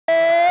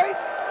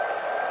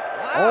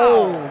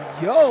Wow.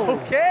 Oh, yo.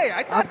 Okay,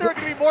 I thought they were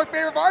going to be more in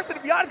favor of Arslan,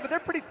 to be honest, but they're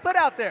pretty split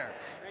out there.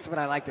 That's what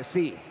I like to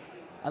see.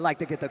 I like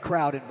to get the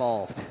crowd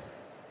involved.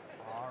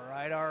 All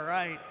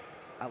right.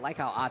 I like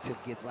how Atif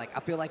gets, like, I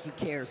feel like he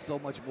cares so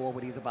much more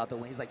what he's about to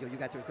win. He's like, yo, you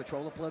got your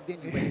controller plugged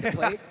in? You ready to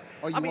play?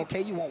 Are you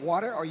okay? You want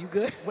water? Are you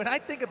good? When I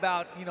think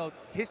about,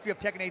 history of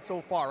Tekken 8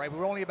 so far, right?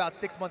 We're only about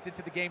 6 months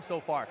into the game so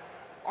far.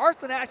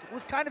 Arslan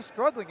was kind of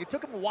struggling. It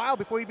took him a while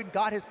before he even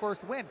got his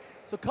first win.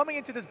 So coming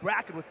into this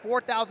bracket with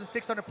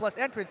 4,600 plus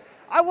entrants,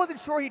 I wasn't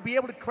sure he'd be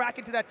able to crack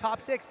into that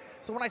top 6.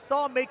 So when I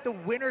saw him make the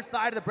winner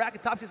side of the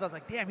bracket top 6, I was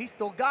like, damn, he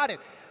still got it.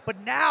 But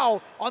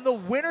now, on the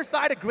winner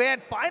side of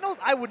grand finals,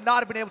 I would not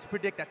have been able to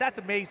predict that. That's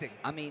amazing.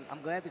 I mean,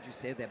 I'm glad that you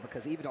said that,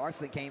 because even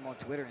Arslan came on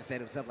Twitter and said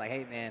himself, like,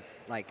 hey, man,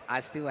 like,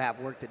 I still have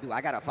work to do.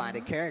 I got to find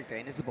a character.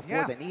 And this is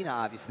before the Nina,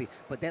 obviously.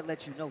 But that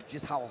lets you know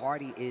just how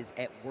hard he is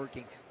at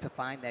working to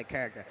find that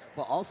character.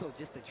 But also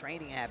just the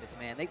training habits,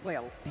 man. He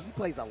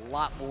plays a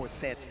lot more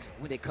sets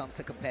when it comes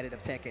to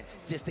competitive Tekken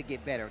just to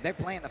get better. They're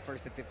playing the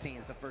first to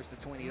 15s, the first to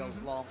 20,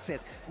 those long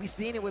sets. We've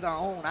seen it with our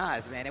own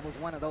eyes, man. It was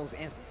one of those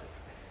instances.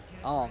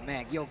 Oh,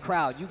 man. Yo,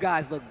 crowd, you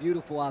guys look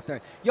beautiful out there.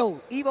 Yo,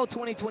 EVO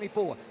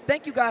 2024,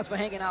 thank you guys for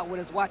hanging out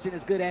with us, watching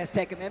this good-ass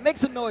Tekken, man. Make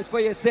some noise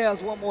for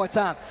yourselves one more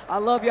time. I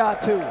love y'all,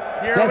 too.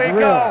 Here we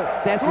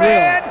go. That's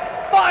Grand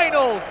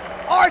Finals.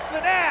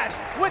 Arslan Ash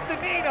with the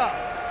Nina.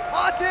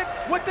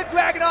 Atif with the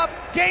Dragunov.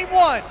 Game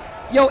 1.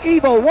 Yo,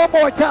 EVO, one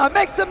more time.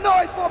 Make some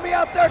noise for me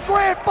out there.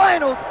 Grand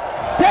Finals.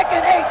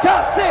 Tekken 8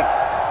 top 6.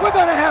 We're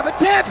going to have a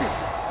champion.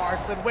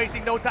 Arslan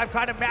wasting no time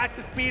trying to match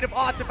the speed of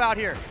Atif out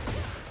here.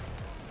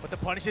 But the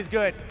punish is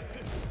good.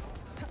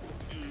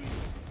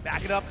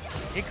 Back it up.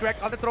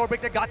 Incorrect on the throw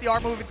break. They got the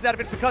arm move instead of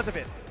it because of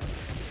it.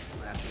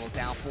 That's a little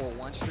down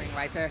 4-1 string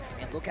right there.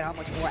 And look at how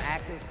much more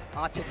active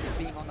Atif is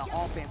being on the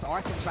offense.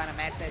 Arslan trying to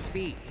match that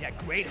speed. Yeah,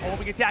 great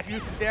homing attack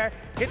usage there.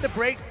 Hit the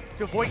brakes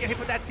to avoid getting hit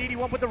with that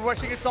CD1, but the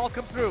rushing assault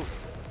come through.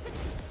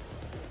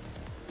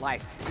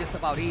 Life just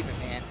about even,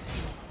 man.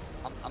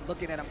 I'm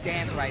looking at him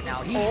dance right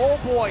now. Oh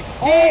boy.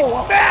 He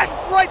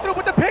smashed right through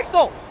with the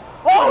pixel.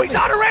 Oh, he's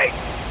out of range.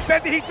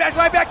 He smashed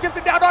right back,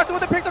 shifting down. Arslan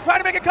with the pixel, trying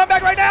to make a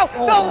comeback right now. The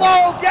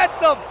low gets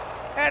him.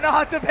 And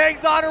Atif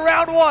hangs on to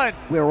round 1.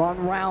 We're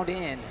on round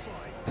in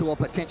to a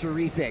potential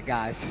reset,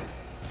 guys.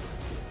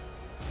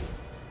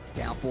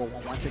 Down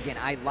 4-1 once again.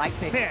 I like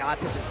that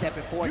Atif is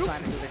stepping forward,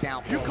 trying to do the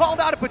down 4. You called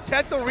out a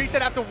potential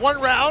reset after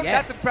 1 round?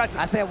 Yeah. That's impressive.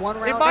 I said 1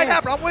 round. It might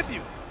happen. I'm with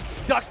you.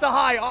 Ducks the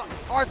high.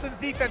 Arslan's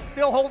defense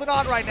still holding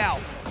on right now.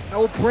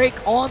 No break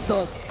on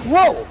the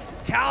throw.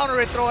 Counter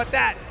it, throw at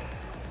that.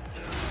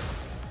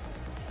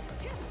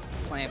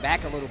 Playing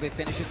back a little bit,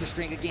 finishes the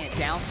string again.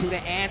 Down to the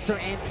answer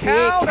and big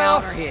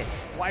counter hit.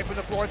 Wiping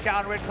the floor,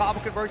 counter hit,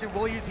 combo conversion.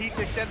 Will he use heat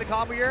to extend the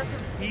combo here?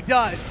 He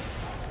does.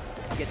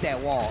 Get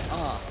that wall.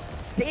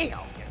 Damn.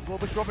 Gets a little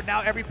bit short, but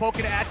now every poke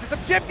can add to some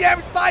chip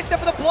damage. Side step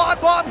for the blonde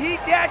bomb. Heat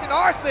dash, and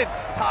Arslan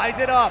ties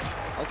it up.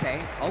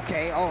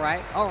 Okay, all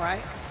right.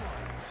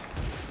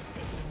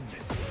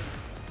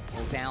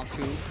 So down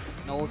 2.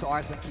 Knows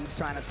Arslan keeps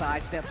trying to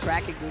sidestep.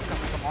 Tracking good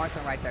coming from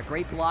Arslan right there.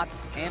 Great block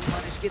and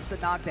punish. Gets the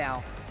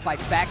knockdown.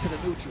 Fights back to the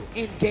neutral.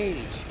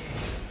 Engage.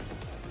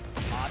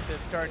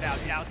 Atif's turn now.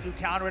 Down 2.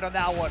 Counter it on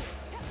that one.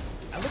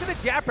 And look at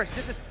the jab pressure.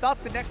 Just to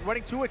stuff the next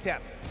running 2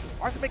 attempt.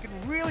 Arslan making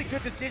really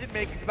good decision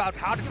makings about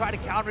how to try to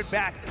counter it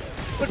back.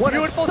 But what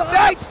beautiful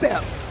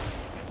sidestep.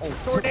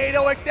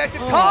 Tornado extension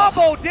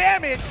combo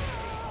damage.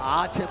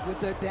 Atif with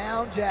the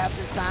down jab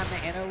this time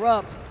to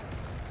interrupt.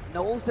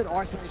 Knows that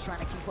Arslan is trying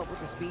to keep up with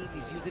the speed.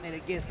 He's using it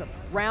against him.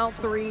 Round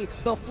 3,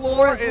 the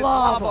floor is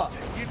lava.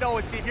 You know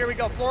it, Steve. Here we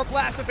go. Floor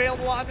blast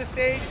available on the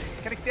stage.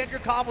 Can extend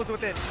your combos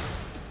with it.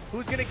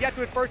 Who's going to get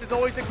to it first is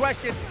always the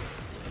question.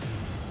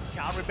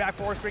 Counter back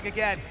 4 string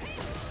again.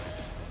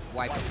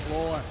 Wipe the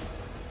floor.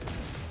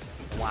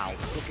 Wow,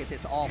 look at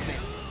this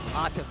offense.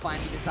 Atif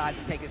finally decides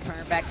to take his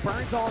turn back.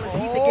 Burns all his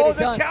heat to get it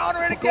done.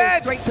 Counter it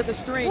again. Straight to the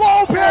string.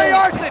 Low parry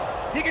Arslan.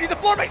 He can use the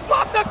floor make.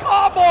 Drop the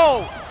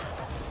combo.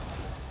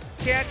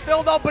 Can't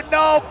fill though, but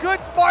no.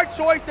 Good smart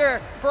choice there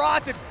for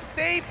Atif.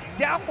 Safe,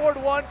 down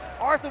forward 1.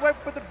 Arslan went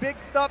for the big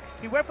stuff.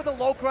 He went for the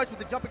low crunch with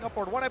the jumping up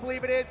forward 1, I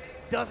believe it is.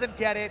 Doesn't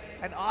get it,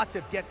 and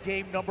Atif gets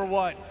game number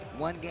 1.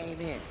 1 game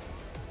in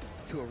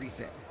to a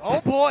reset. Oh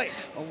boy.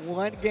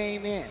 1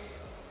 game in.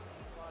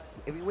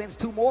 If he wins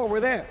 2 more, we're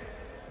there.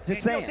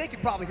 Just saying. They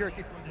could probably hear us.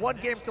 1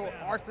 game till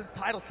Arslan's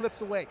title slips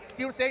away.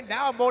 See what I'm saying?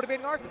 Now I'm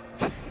motivating Arslan.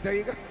 There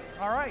you go.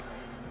 All right.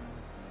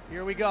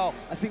 Here we go.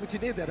 I see what you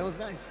did there. That was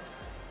nice.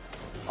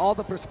 All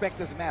the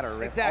perspectives matter,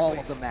 Rick. Exactly. All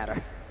of them matter.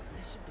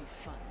 This should be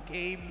fun.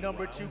 Game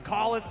number 2,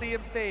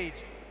 Coliseum stage.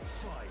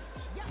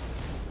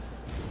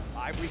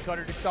 Ivory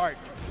cutter to start.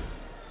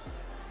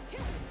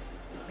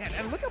 Man,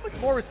 and look how much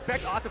more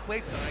respect Atif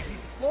plays with him. Like, he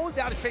slows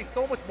down his pace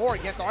so much more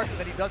against Arslan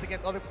than he does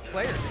against other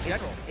players in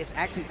general. It's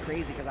actually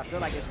crazy because I feel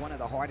like it's one of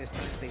the hardest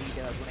turns that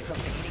he does when it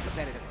comes to any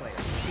competitive player.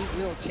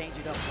 He will change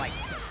it up like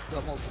the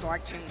most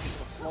stark changes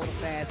from slow to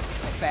fast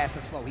and fast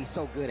to slow. He's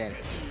so good at it.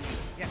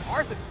 Yeah,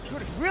 Arslan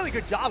doing a really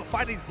good job of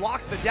finding these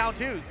blocks in the down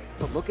twos.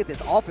 But look at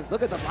this offense.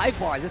 Look at the life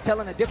bars. It's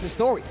telling a different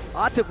story.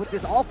 Atif with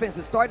this offense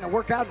is starting to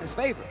work out in his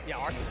favor. Yeah,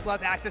 Arslan still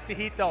has access to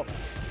heat though.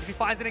 If he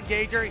finds an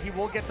engager, he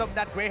will get some of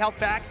that gray health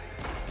back.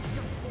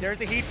 There's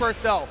the heat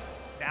burst though.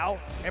 Now,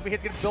 every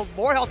hit's gonna build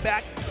more health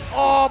back.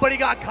 Oh, but he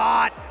got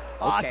caught.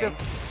 Okay. Atif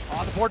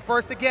on the board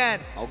first again.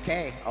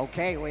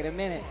 Okay, wait a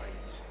minute.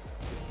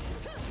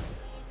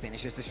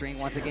 Finishes the string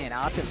once again.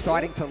 Atif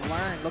starting to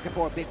learn, looking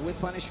for a big whip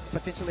punish,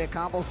 potentially a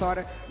combo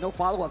starter. No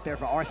follow-up there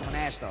for Arslan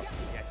Ash though.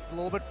 Yeah, just a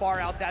little bit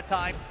far out that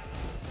time.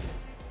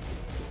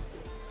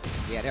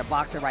 Yeah, they're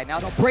boxing right now.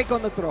 Don't break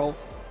on the throw.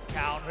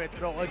 Counter hit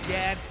throw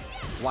again.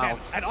 Wow.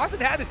 And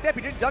Arslan had the step.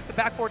 He didn't duck the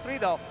back 4-3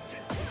 though.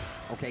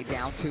 Okay,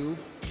 down two.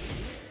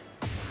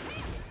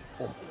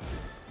 Oh,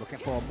 looking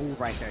for a move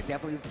right there.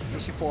 Definitely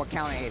fishing for a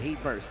counter hit.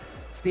 Heat burst.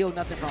 Still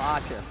nothing from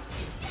Atif.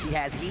 He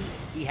has heat,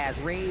 he has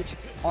rage.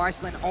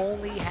 Arslan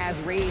only has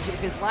rage. If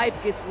his life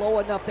gets low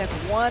enough, that's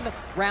one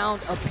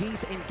round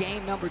apiece in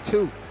game number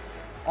 2.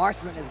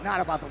 Arslan is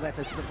not about to let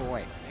this slip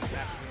away.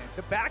 Exactly, man.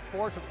 The back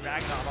force of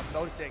Dragunov, I'm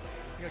noticing,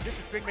 just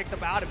the string makes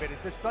him out of it.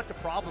 It's just such a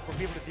problem for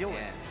people to deal with.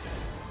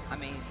 I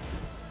mean,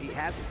 he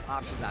has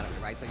options out of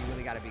it, right? So you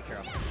really got to be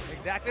careful.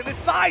 Exactly. The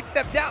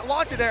sidestep down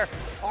launcher there.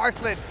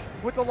 Arslan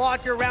with the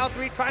launcher, round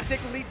 3, trying to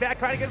take the lead back,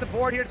 trying to get the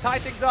board here to tie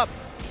things up.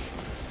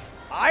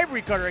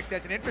 Ivory cutter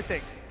extension,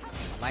 interesting.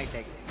 I like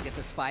that. Get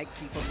the spike,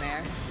 keep him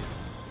there,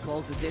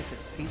 close the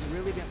distance. He's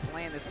really been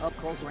playing this up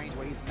close range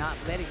where he's not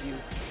letting you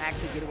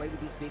actually get away with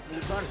these big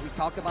move starters. We've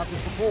talked about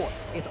this before.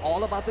 It's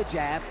all about the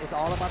jabs. It's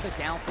all about the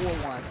down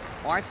 4-1s.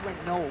 Arslan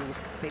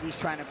knows that he's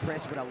trying to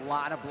press with a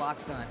lot of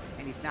blocks done,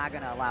 and he's not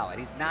going to allow it.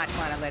 He's not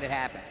trying to let it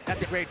happen.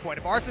 That's a great point.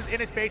 If Arslan's in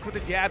his face with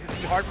the jabs, it's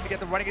going to be hard for him to get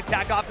the running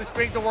attack off. The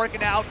strings are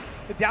working out.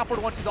 The down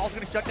 4-1 is also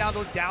going to shut down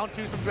those down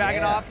 2s from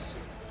Dragunov.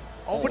 Yeah.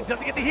 Oh, but it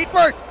doesn't get the heat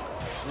burst.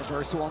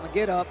 Reversal on the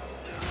get up.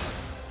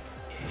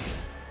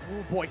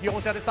 Oh boy, he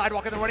almost had the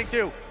sidewalk in the running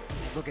too.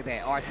 Look at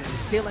that. Arslan is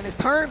stealing his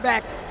turn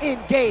back.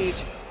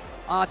 Engage.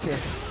 Atif.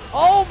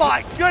 Oh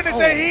my goodness,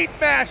 the heat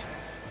smash.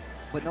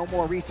 But no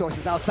more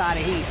resources outside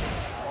of heat.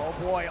 Oh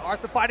boy,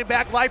 Arslan fighting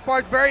back. Life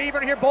bars very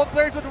even here. Both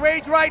players with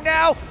rage right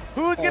now.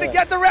 Who's going to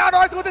get the round?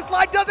 Arslan with the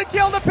slide doesn't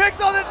kill the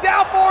pixel. The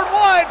down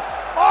 4-1.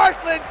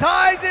 Arslan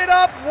ties it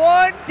up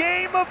 1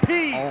 game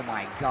apiece. Oh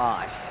my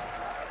gosh.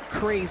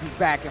 Crazy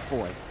back and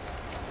forth.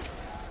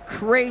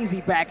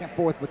 Crazy back and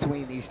forth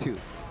between these two.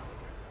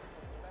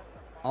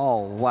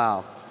 Oh,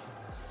 wow.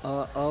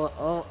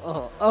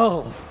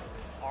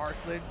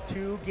 Arslan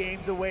 2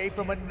 games away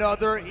from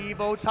another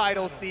EVO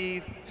title,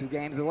 Steve. 2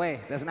 games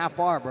away. That's not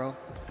far, bro.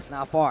 It's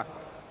not far.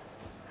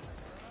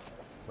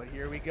 But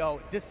here we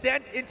go.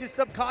 Descent into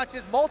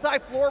subconscious,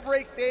 multi-floor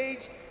break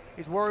stage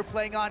is where we're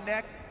playing on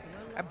next.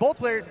 And both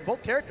players,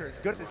 both characters,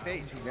 good at this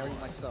stage. Very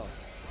much so.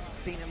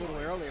 Seen it a little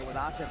earlier with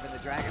Atif and the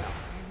Dragunov.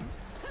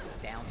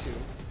 Down 2.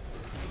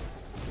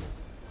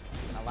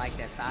 I like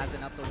that,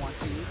 sizing up the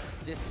 1-2,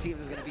 just to see if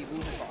there's going to be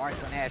movement for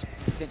Arslan Ash,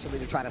 potentially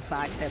to try to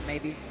sidestep,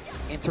 maybe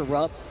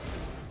interrupt.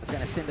 It's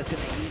going to send us in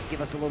the heat,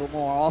 give us a little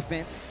more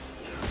offense.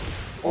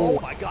 Oh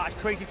my gosh,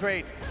 crazy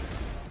trade.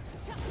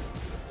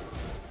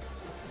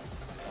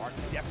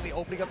 Arslan definitely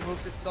opening up the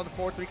moves on the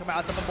 4-3, come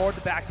out some more.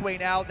 The back sway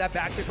now, that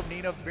back sway from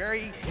Nina,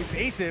 very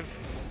evasive.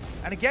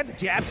 And again, the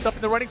jab stuff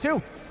in the running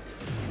too.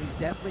 He's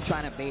definitely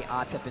trying to bait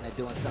Atif into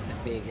doing something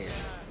big here.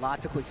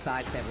 Lots of quick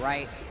sidestep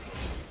right.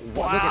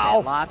 Wow. Look at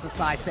that, lots of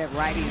sidestep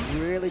right. He's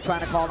really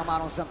trying to call him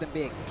out on something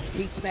big.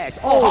 Heat smash.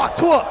 Oh, hot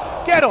tour,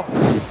 get him.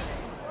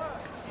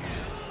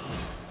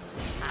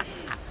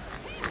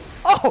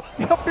 Oh,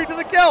 the up 3 to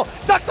the kill.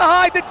 Ducks the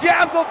hide, the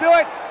jabs will do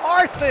it.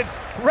 Arslan,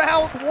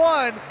 round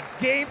 1,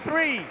 game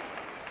 3.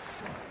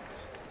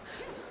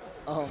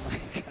 Oh my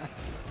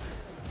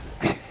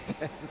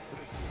God.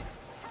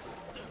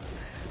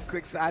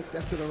 Quick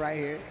sidestep to the right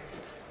here.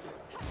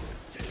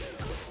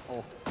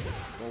 Oh,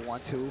 go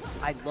 1-2.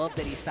 I love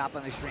that he's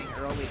stopping the string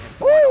early and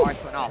throwing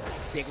Arslan off.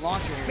 Big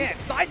launcher here. Man,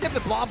 sidestep the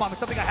blob bomb is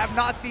something I have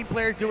not seen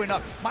players do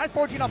enough.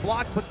 -14 on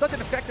block, but such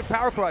an effective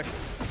power crush.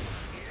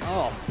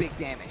 Oh, big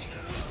damage.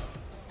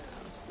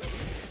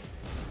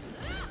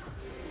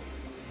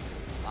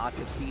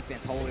 Atif's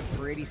defense holding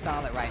pretty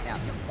solid right now.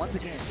 Once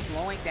again,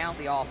 slowing down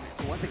the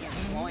offense. Once again,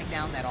 slowing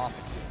down that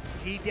offense.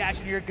 Heat dash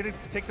in here, gonna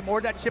take some more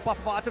of that chip off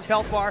of Atif's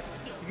health bar.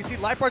 You can see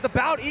life bar's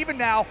about even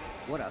now.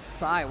 What a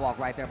sidewalk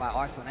right there by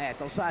Arslan Ash.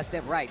 Those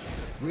sidestep rights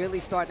really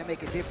starting to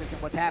make a difference in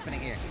what's happening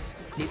here.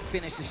 Didn't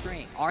finish the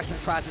string. Arslan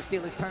tries to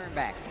steal his turn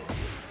back.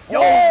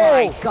 Yo!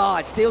 Oh my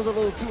God, steals a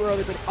little too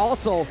early, but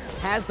also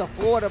has the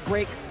floor to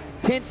break.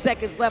 10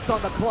 seconds left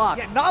on the clock.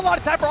 Yeah, not a lot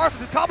of time for Arslan.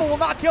 This combo will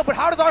not kill, but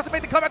how does Arslan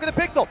make the comeback with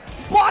the pixel?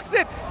 Blocks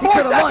it! 4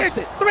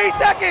 seconds! 3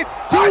 seconds!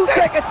 2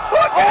 seconds!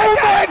 Oh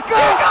my God!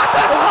 He got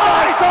the Oh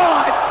my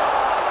God!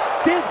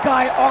 This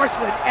guy,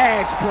 Arslan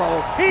Ash,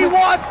 bro. He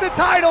wants the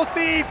title,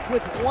 Steve.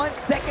 With 1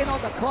 second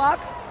on the clock.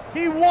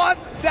 He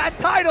wants that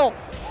title.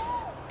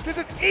 This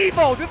is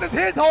Evo. This is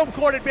his home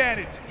court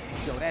advantage.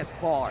 Yo, that's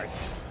bars.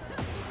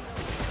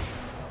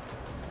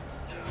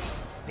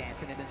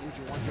 Dancing in the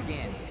neutral once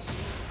again.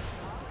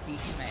 Heat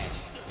smash.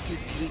 Excuse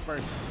me, heat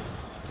burst.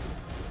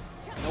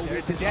 No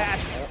There's the dash.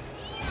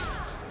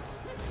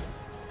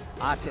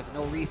 Atif,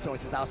 no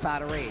resources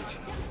outside of rage.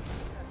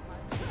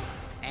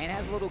 And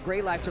has a little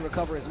gray life to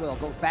recover as well.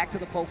 Goes back to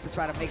the pokes to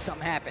try to make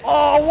something happen.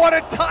 Oh, what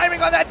a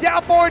timing on that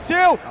down forward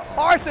two.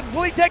 Arslan,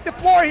 will he take the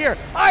floor here?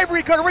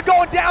 Ivory cutter, we're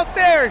going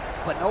downstairs.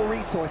 But no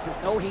resources,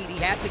 no heat. He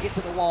has to get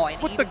to the wall.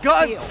 And with the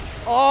guns.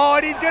 Oh,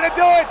 and he's going to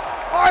do it.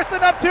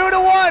 Arslan up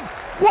 2-1.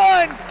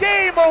 1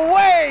 game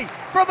away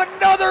from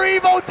another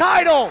Evo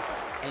title.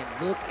 And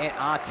look at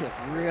Atif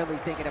really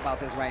thinking about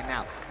this right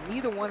now.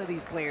 Neither one of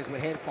these players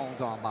with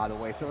headphones on, by the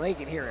way, so they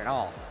can hear it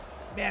all.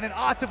 Man, and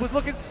Atif was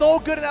looking so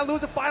good in that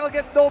loser final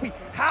against Nobi.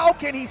 How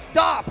can he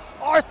stop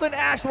Arslan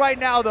Ash right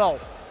now,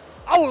 though?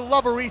 I would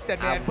love a reset,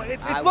 man, but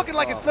it's looking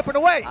like it's slipping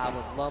away. I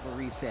would love a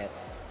reset.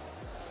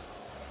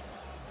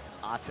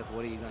 Atif,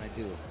 what are you going to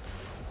do?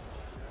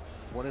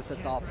 What is the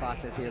thought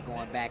process here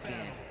going back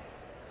in?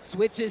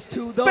 Switches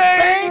to the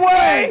Bang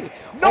way!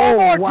 No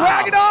more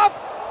dragging off!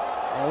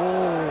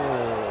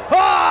 Oh.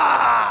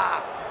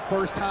 Ah!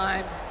 First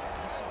time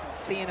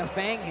seeing a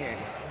Fang here.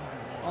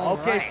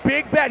 Okay,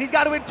 big bet. He's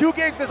got to win 2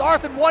 games because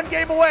Arslan 1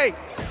 game away.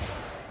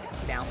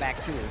 Down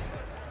back 2.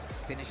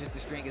 Finishes the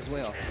string as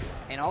well.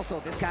 And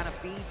also, this kind of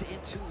feeds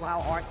into how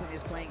Arslan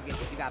is playing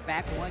against. You got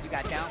back 1, you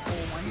got down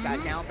 4-1, you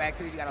got down back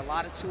 3. You got a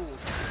lot of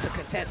tools to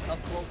contest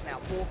up close now.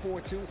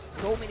 4-4-2.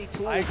 So many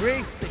tools I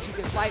agree. that you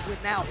can fight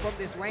with now from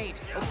this range.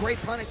 A great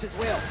punish as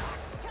well.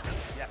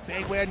 Yeah,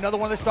 Bangway, another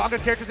one of the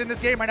strongest characters in this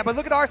game right now. But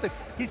look at Arslan.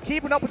 He's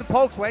keeping up with the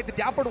pokes, right? The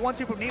down forward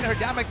 1-2 from Nina. Her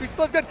down back 3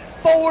 still is good.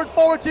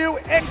 Forward 2,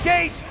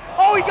 engage.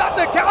 Oh, he got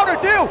the counter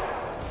too.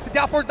 The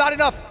down forward's not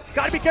enough.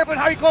 Got to be careful in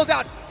how you close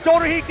out.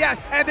 Shoulder heat dash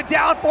and the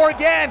down 4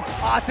 again.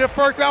 Atif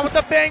first round with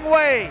the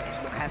Bangway.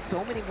 Has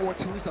so many more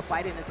tools to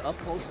fight in this up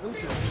close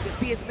neutral. You can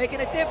see it's making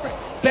a difference.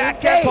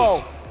 Back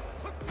tempo.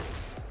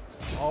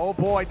 Oh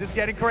boy, this is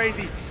getting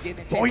crazy.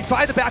 Oh, he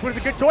tried the back, but it's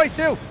a good choice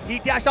too. He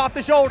dashed off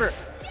the shoulder.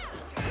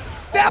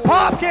 Step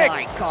hop kick. Oh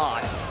my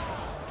God.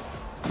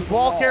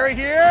 Ball carry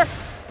here.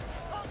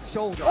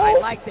 Shoulder, I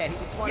like that. He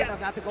was smart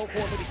enough not to go for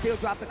it, but he still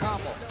dropped the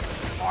combo.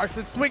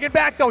 Arslan swinging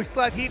back though. He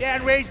still has heat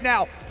and rage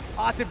now.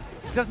 Atif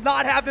does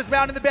not have this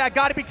round in the bag.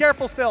 Got to be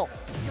careful still.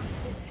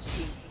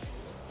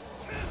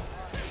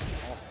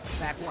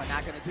 Back 1,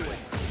 not gonna do it.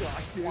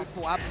 Gosh, dude,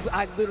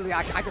 I literally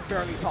can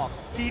barely talk.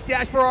 Heat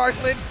dash for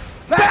Arslan.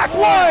 Back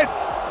 1.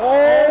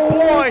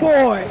 Oh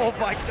boy. Oh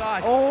my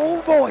gosh.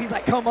 Oh boy. He's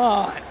like, come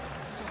on.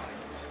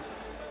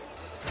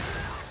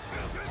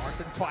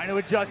 Arslan trying to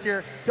adjust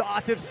here to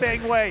Atif's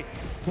Bangway.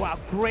 Wow,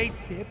 great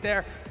hit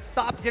there.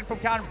 Stopped again from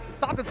counter.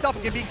 Stopped himself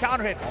again being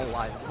counter hit. Oh,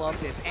 I love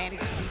this. And he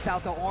beats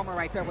out the armor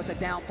right there with the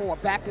down 4.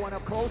 Back 1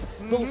 up close.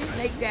 Little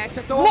snake dash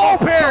to throw. Low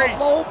parry.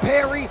 Low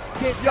parry.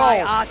 This guy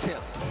Atif.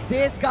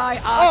 This guy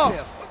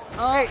Atif.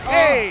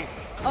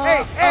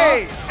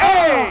 Hey.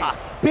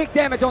 Big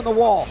damage on the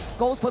wall.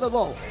 Goes for the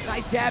low.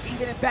 Nice jab,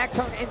 even in back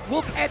turn. And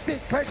look at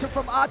this pressure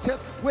from Atif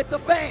with the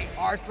Fang.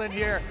 Arslan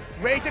here.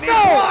 Raging. He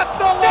blocks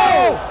the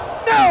low.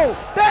 No,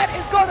 that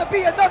is going to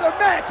be another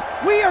match.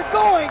 We are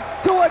going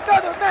to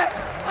another match.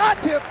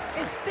 Atif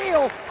is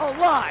still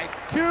alive.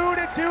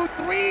 2-2,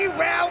 3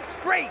 rounds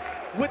straight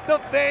with the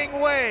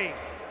Bangway.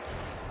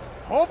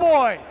 Oh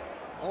boy.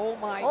 Oh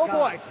my God. Oh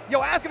boy.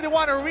 Yo, ask if they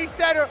want a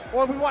reset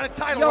or we want a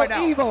title right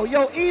now.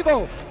 Yo,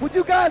 Evo, would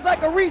you guys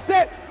like a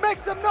reset? Make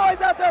some noise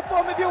out there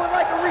for me if you would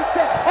like a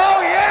reset.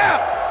 Oh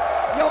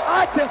yeah. Yo,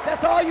 Atif,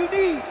 that's all you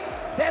need.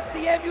 That's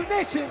the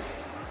ammunition.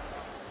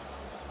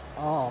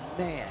 Oh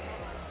man.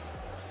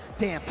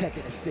 Damn,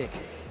 Tekken is sick.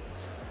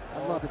 I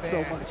love it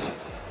so much.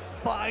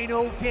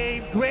 Final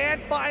game,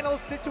 grand final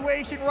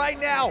situation right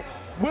now.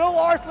 Will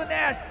Arslan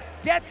Ash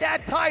get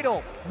that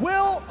title?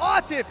 Will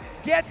Atif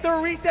get the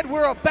reset?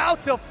 We're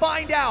about to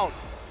find out.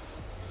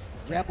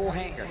 Rebel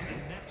Hanger.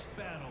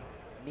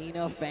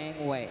 Nina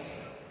Fang Wei.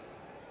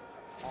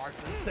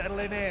 Arslan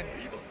settling in.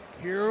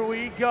 Here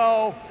we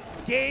go.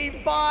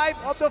 Game 5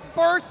 of the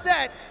first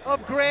set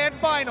of grand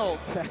finals.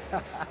 Here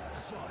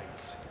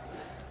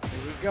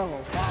we go.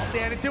 While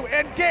standing 2,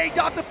 engage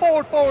off the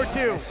forward 2.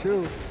 That's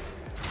true.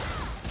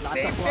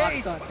 Lots of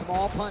blocks done,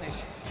 small punish.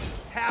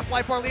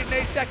 Half-life bar leading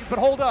 8 seconds, but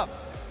hold up.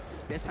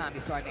 This time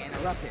he's starting to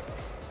interrupt it.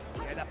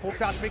 Yeah, that full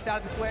crouch makes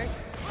out of this way.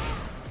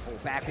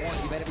 Oh, back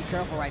 1, you better be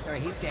careful right there.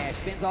 Heat dash,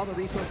 spends all the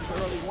resources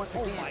early once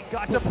again. Oh my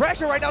gosh, the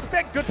pressure right now, the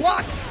back, good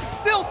block.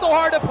 Still so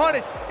hard to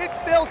punish. It's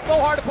still so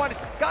hard to punish.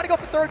 Gotta go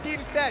for 13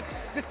 instead.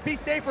 Just be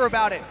safer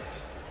about it.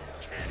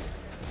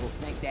 Little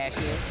snake dash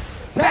here.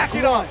 Back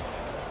it up.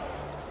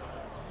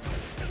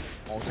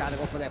 Oh, trying to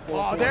go for that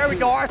 4. Oh, there we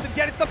go. Arslan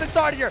getting something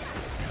started here.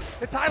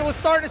 The title is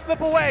starting to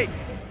slip away.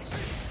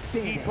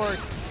 Heat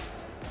burst.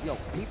 Yo,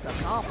 beat the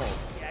combo.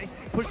 Yeah, he's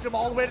pushing him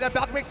all the way to that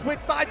balcony. Switch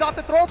sides off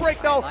the throw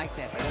break though. I like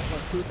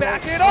that.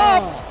 Back it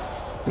up.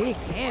 big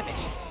damage.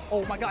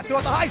 Oh my God,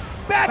 throw the high.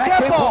 Back Back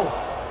tempo. tempo.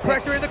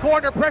 Pressure in the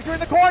corner, pressure in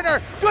the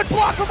corner. Good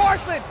block from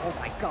Arslan. Oh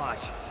my gosh.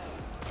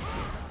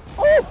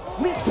 Oh,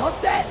 we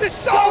dunked that. The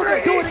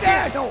shoulder, do it he's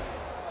again. dead. No.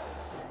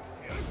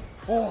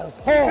 Oh,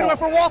 He went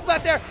for wall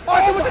slap there.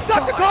 Arslan with the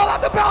duck to call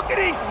out the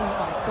balcony. Oh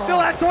my God. Still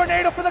has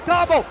tornado for the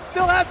combo.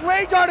 Still has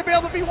rage art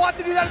available if he wants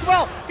to do that as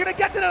well. Gonna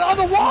get to the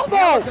other wall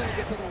though. Gonna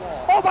get to the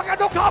wall. Oh my God,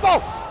 no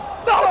combo.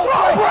 No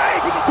throw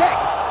break. He can take.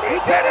 He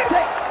did it.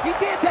 He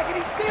did take it.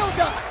 He's still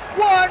done.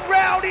 1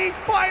 round each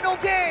final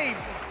game.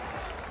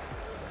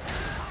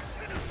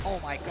 Oh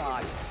my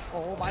God.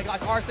 Oh my gosh,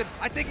 Arslan,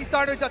 I think he's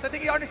starting to adjust. I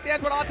think he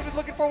understands what Atif is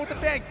looking for with the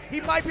bang. He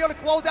might be able to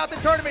close out the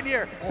tournament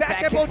here. Oh, Back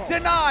tempo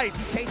denied.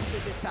 He chases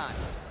it this time.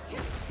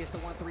 Gets the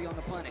 1-3 on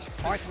the punish.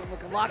 Arslan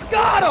looking locked.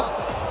 Got him!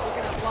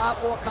 Looking a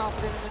lot more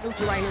confident in the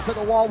neutral right here. To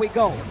the wall we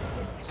go.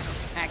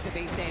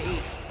 Activates that E.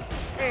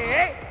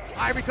 Hey,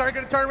 Ivory Cutter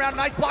gonna turn around.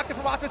 Nice block from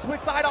Atif.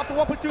 Switch side off the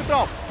 1+2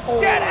 throw.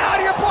 Oh. Get out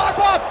of here, block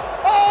bomb.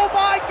 Oh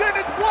my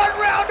goodness, 1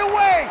 round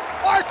away.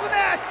 Arslan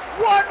Ash,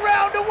 1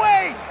 round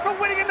away from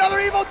winning another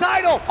EVO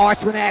title.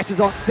 Arslan Ash is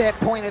on set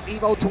point of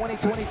EVO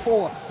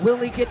 2024. Will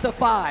he get the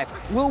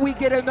 5? Will we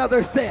get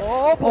another set?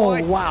 Oh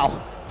boy. Oh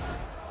wow.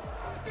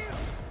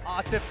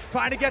 Atif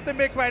trying to get the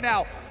mix right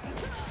now.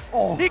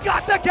 Oh, He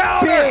got the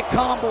counter. big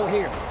combo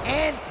here.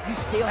 And you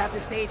still have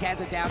the stage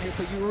hazard down here,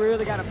 so you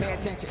really got to pay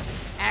attention.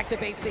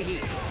 Activates the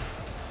heat.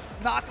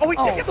 Knock. Oh, he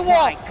did Oh get the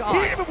wall. my God. He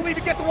didn't even believe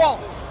he get the wall.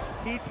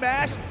 Heat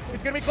smash.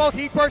 It's going to be close.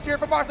 Heat burst here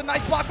from Arslan.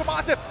 Nice block from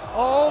Atif.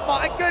 Oh,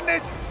 my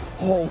goodness.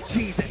 Oh,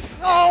 Jesus.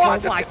 Oh, Oh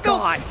Atif my is still,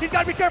 God. He's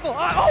got to be careful.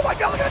 Oh, my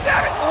God. Look at the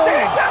damage. Oh.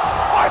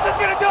 Arslan's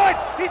going to do it.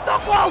 He's so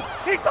close.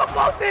 He's so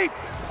close, Steve.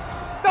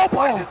 No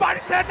point. His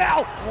body's dead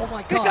now. Oh,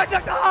 my He God.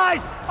 got the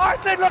high.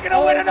 Arslan looking to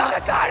Oh win my-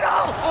 another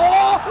title.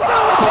 Oh,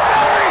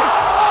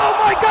 oh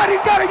my God,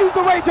 he's got to use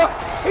the range art.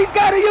 He's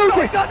got to use No,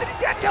 he it. doesn't. He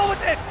can't kill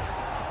with it.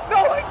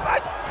 No, he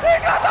smash. He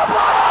got the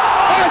block.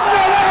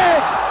 Arslan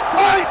Ash.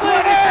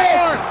 Arslan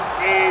Ash.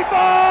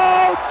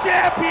 EVO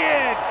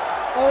champion.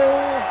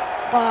 Oh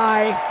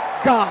my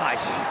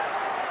gosh.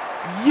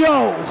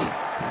 Yo.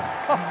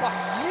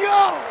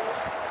 Yo.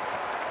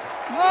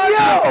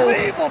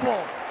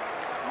 Unbelievable.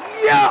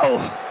 Yo.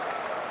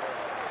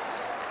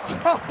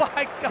 Oh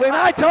my God. When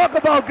I talk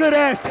about good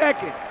ass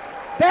Tekken,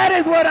 that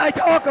is what I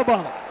talk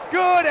about.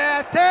 Good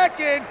ass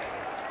Tekken.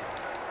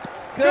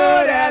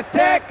 Good ass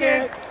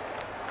Tekken.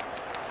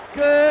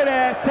 Good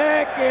ass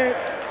Tekken.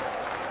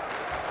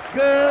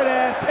 Good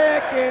ass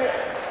Tekken.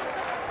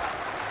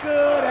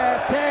 Good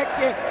ass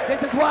Tekken.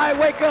 This is why I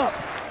wake up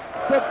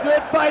for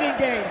good fighting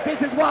games.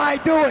 This is why I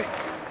do it.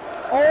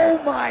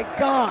 Oh my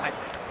God.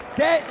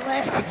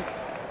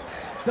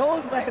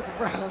 Those last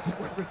rounds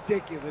were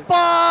ridiculous.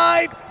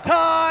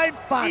 5-time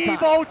Five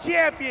EVO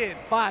champion.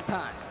 5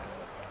 times.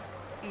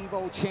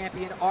 EVO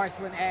champion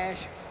Arslan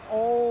Ash.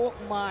 Oh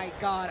my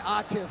God.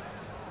 Atif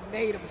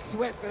made him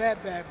sweat for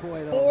that bad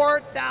boy though.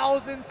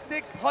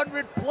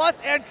 4,600 plus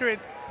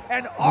entrants,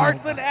 and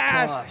Arslan my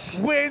Ash gosh.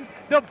 wins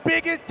the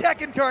biggest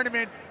Tekken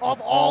tournament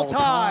of all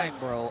time.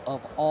 Bro.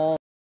 Of all